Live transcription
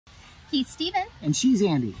He's Steven. And she's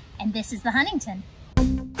Andie. And this is the Huntington.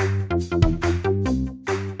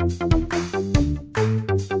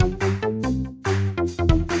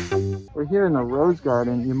 We're here in the Rose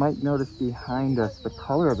Garden. You might notice behind us the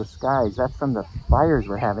color of the skies. That's from the fires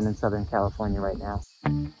we're having in Southern California right now.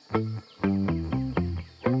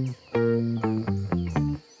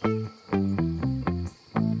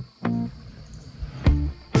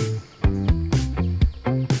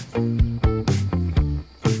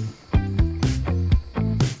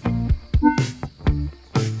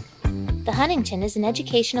 The Huntington is an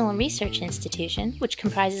educational and research institution which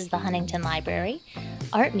comprises the Huntington Library,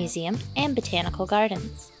 Art Museum, and Botanical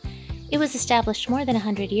Gardens. It was established more than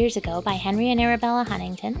 100 years ago by Henry and Arabella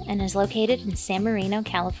Huntington and is located in San Marino,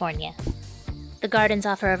 California. The gardens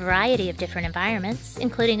offer a variety of different environments,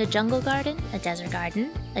 including a jungle garden, a desert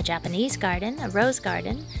garden, a Japanese garden, a rose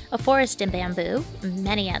garden, a forest in bamboo, and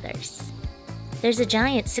many others. There's a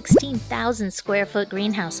giant 16,000 square foot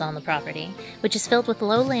greenhouse on the property, which is filled with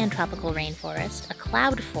lowland tropical rainforest, a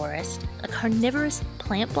cloud forest, a carnivorous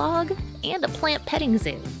plant bog, and a plant petting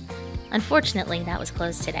zoo. Unfortunately, that was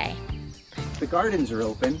closed today. The gardens are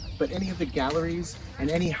open, but any of the galleries and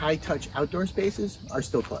any high-touch outdoor spaces are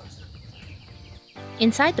still closed.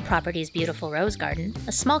 Inside the property's beautiful rose garden,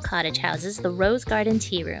 a small cottage houses the Rose Garden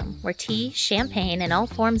Tea Room, where tea, champagne, and all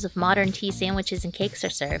forms of modern tea sandwiches and cakes are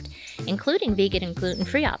served, including vegan and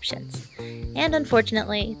gluten-free options. And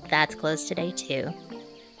unfortunately, that's closed today too.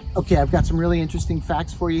 Okay, I've got some really interesting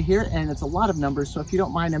facts for you here, and it's a lot of numbers, so if you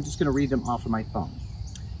don't mind, I'm just going to read them off of my phone.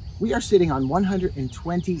 We are sitting on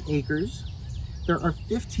 120 acres. There are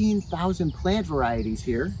 15,000 plant varieties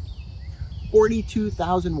here,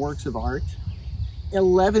 42,000 works of art,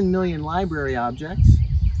 11 million library objects,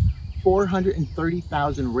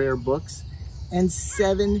 430,000 rare books, and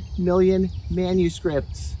 7 million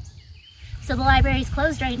manuscripts. So the library is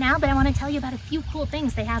closed right now, but I want to tell you about a few cool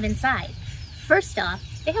things they have inside. First off,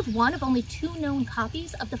 they have one of only 2 known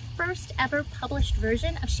copies of the first ever published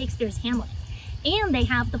version of Shakespeare's Hamlet. And they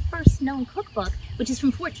have the first known cookbook, which is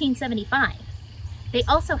from 1475. They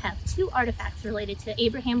also have 2 artifacts related to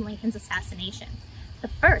Abraham Lincoln's assassination. The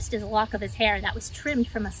first is a lock of his hair that was trimmed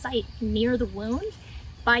from a site near the wound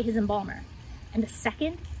by his embalmer. And the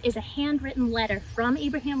second is a handwritten letter from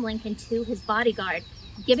Abraham Lincoln to his bodyguard,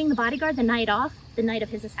 giving the bodyguard the night off, the night of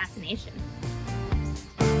his assassination.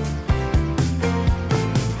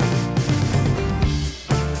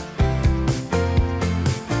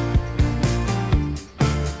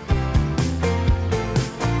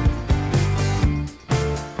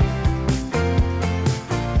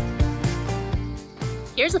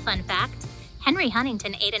 Here's a fun fact. Henry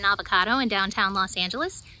Huntington ate an avocado in downtown Los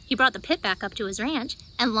Angeles. He brought the pit back up to his ranch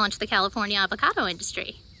and launched the California avocado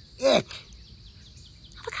industry. Ick!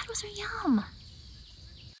 Avocados are yum.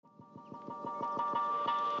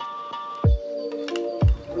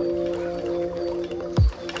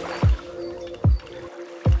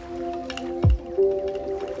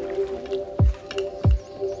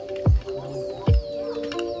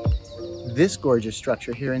 This gorgeous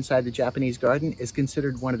structure here inside the Japanese garden is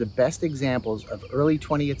considered one of the best examples of early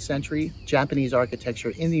 20th century Japanese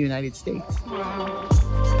architecture in the United States.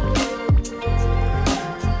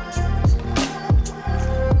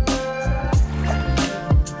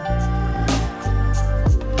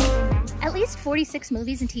 At least 46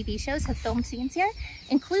 movies and TV shows have filmed scenes here,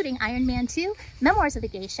 including Iron Man 2, Memoirs of a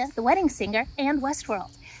Geisha, The Wedding Singer, and Westworld.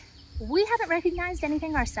 We haven't recognized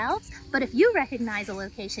anything ourselves, but if you recognize a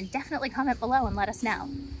location, definitely comment below and let us know.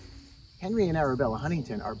 Henry and Arabella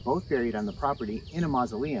Huntington are both buried on the property in a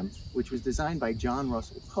mausoleum, which was designed by John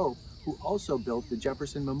Russell Pope, who also built the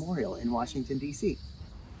Jefferson Memorial in Washington, D.C.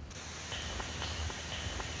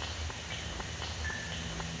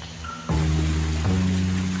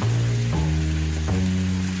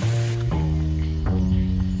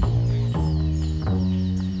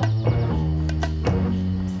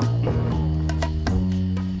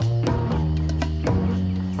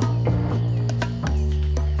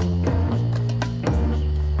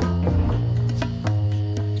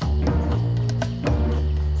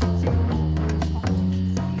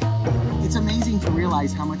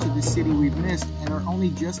 Realize how much of the city we've missed and are only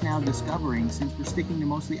just now discovering since we're sticking to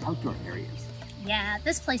mostly outdoor areas. Yeah,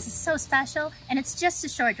 this place is so special, and it's just a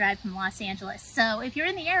short drive from Los Angeles, so if you're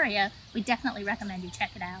in the area, we definitely recommend you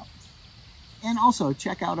check it out. And also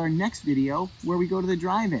check out our next video where we go to the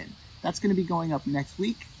drive-in. That's going to be going up next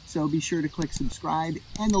week, so be sure to click subscribe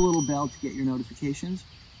and the little bell to get your notifications,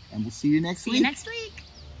 and we'll see you next week. See you next week!